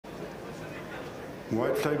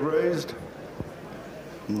White flag raised.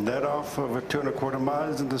 Net off over 2¼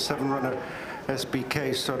 miles in the 7-runner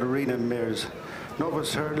SBK Solerina mares.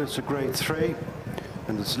 Novice hurdle, it's a grade 3.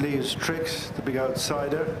 And it's Leah's Tricks, the big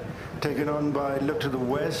outsider, taken on by Look to the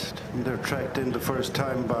West. And they're tracked in the first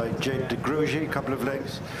time by JADE, a couple of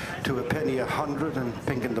lengths to a penny 100 and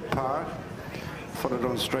Pink in the Park. Followed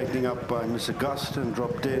on straightening up by Miss Augusta, and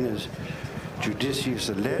dropped in is Judicious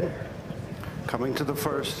Len. Coming to the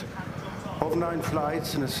first of 9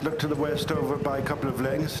 flights, and it's Look to the West over by a couple of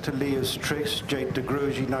lengths to Leah's Tricks,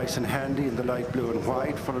 JADE, nice and handy in the light blue and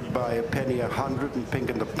white, followed by a penny 100 and Pink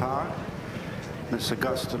in the Park. Miss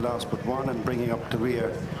Augusta last but one, and bringing up the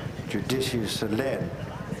rear, Judicious Len.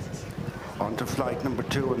 On to flight number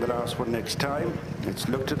 2 and the last one next time. It's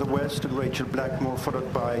Look to the West and Rachel Blackmore,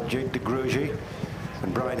 followed by JADE,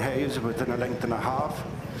 and Brian Hayes within a length and a half.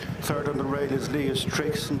 Third on the rail is Leah's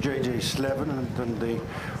Tricks and JJ Slevin, and then the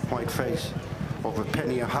white face of a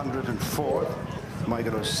penny 100 and fourth,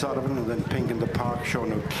 Michael O'Sullivan, and then Pink in the Park,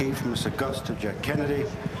 Sean O'Keefe, Miss Augusta, Jack Kennedy,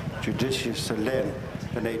 Judicious Len,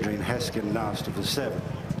 and Adrian Heskin last of the 7.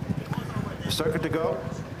 The circuit to go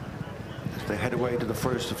as they head away to the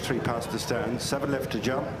first of 3 past the stand. 7 left to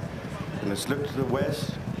jump, and it's Look to the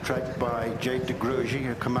West, tracked by JADE,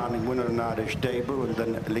 a commanding winner in Irish debut, and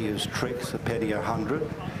then Leah's Tricks, a penny 100,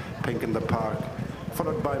 Pink in the Park,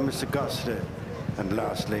 followed by Miss Augusta, and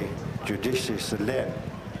lastly Judicious Len.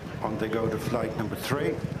 On they go to flight number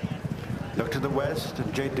 3. Look to the West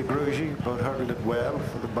and JADE, both hurdled it well,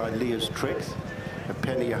 followed by Leah's Tricks, a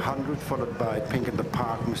penny 100, followed by Pink in the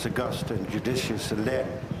Park, Miss Augusta, and Judicious Len.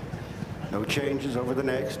 No changes over the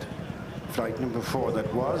next. Flight number 4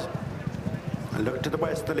 that was. Look to the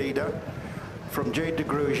West, the leader, from JADE,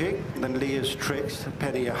 then Leah's Tricks, a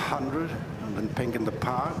penny 100, and then Pink in the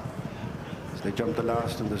Park, as they jump the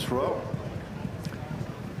last in this row.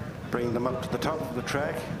 Bringing them up to the top of the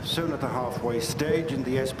track, soon at the halfway stage in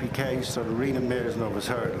the SPK Solerina mares Novice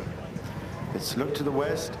hurdle. It's Look to the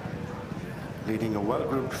West, leading a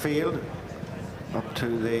well-grouped field up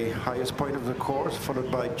to the highest point of the course, followed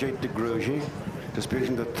by JADE,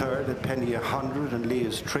 disputing the third at penny 100 and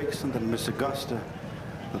Leah's Tricks, and then Miss Augusta,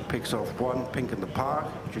 who picks off 1, Pink in the Park,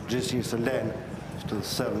 Judicious Len, to the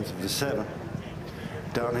 7th of the 7.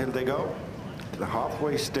 Downhill they go to the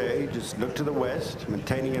halfway stage. It's Look to the West,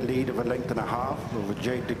 maintaining a lead of a length and a half over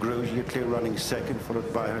JADE, a clear running second,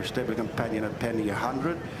 followed by her stable companion at penny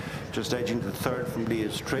 100, just edging the third from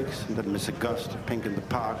Leah's Tricks, and then Miss Augusta, Pink in the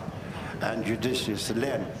Park, and Judicious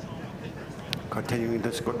Len. Continuing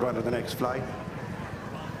this good run of the next flight.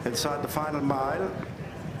 Inside the final mile,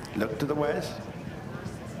 Look to the West,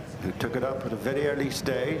 who took it up at a very early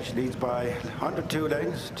stage, leads by under 2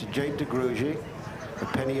 lengths to JADE, a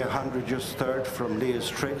penny 100 just third from Leah's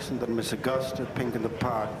Tricks, and then Miss Augusta, Pink in the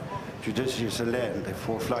Park, Judicious Len. They have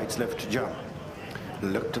 4 flights left to jump.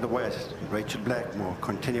 Look to the West, Rachel Blackmore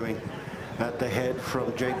continuing at the head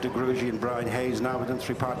from JADE, and Brian Hayes now within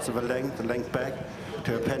 3 parts of a length back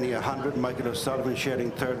to a penny 100. Michael O'Sullivan sharing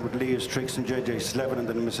third with Leah's Tricks and JJ Slevin, and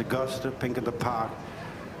then Miss Augusta, Pink in the Park,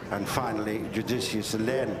 and finally Judicious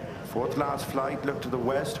Len. 4th last flight, Look to the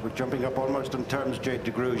West, with jumping up almost on terms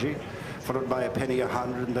JADE, followed by a penny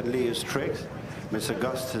 100 and then Leah's Tricks. Miss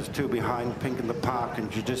Augusta's 2 behind, Pink in the Park and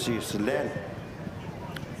Judicious Len.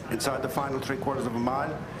 Inside the final 3/4 of a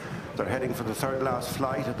mile, they're heading for the 3rd last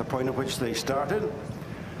flight at the point at which they started.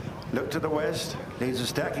 Look to the West leads a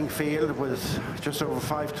stacking field with just over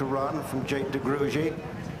 5 to run from JADE,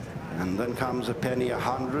 and then comes a penny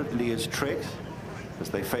 100, Leah's Tricks, as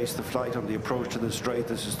they face the flight on the approach to the straight.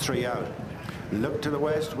 This is 3 out. Look to the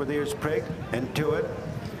West with ears pricked, into it.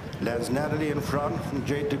 Lands Natalie in front from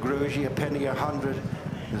JADE, a penny 100.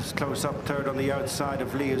 Is close up third on the outside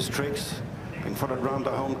of Leah's Tricks. Being followed round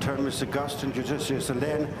the home turn, Miss Augusta, and Judicious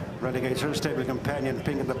Len relegates her stable companion,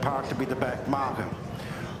 Pink in the Park, to be the back marker.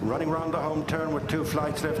 Running round the home turn with 2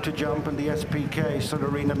 flights left to jump in the SPK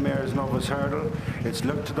Solerina mares Novice hurdle. It's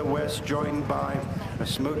Look to the West, joined by a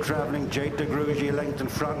smooth travelling JADE, a length in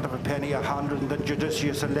front of a penny 100, and then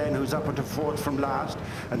Judicious Len, who's up into 4th from last,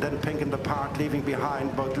 and then Pink in the Park, leaving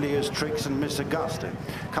behind both Leah's Tricks and Miss Augusta.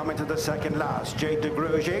 Coming to the 2nd last, JADE,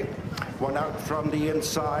 1 out from the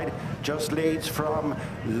inside, just leads from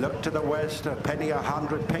Look to the West, a penny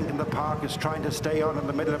 100. Pink in the Park is trying to stay on in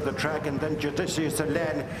the middle of the track, and then Judicious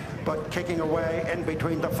Len, but kicking away in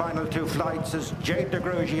between the final 2 flights is JADE,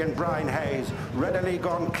 and Brian Hayes. Readily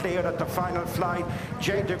gone clear at the final flight.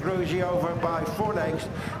 JADE, over by 4 lengths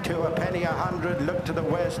to a penny 100. Look to the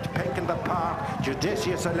West, Pink in the Park.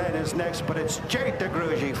 Judicious Len is next, but it's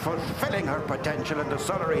JADE, fulfilling her potential in the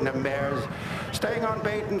Solerina mares. Staying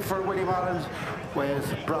unbeaten for Willie Mullins.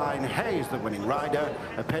 with Brian Hayes, the winning rider.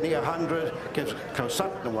 A penny 100 gives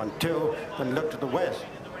Closutton the 1-2, then look to the west.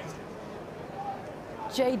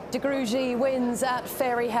 JADE de GRUGY wins at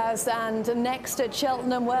Fairyhouse, and next at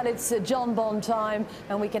Cheltenham, well, it's John Bond time,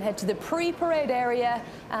 and we can head to the pre-parade area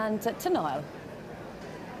and to Niall.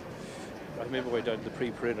 I made my way down to the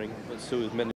pre-parade ring, but so is many.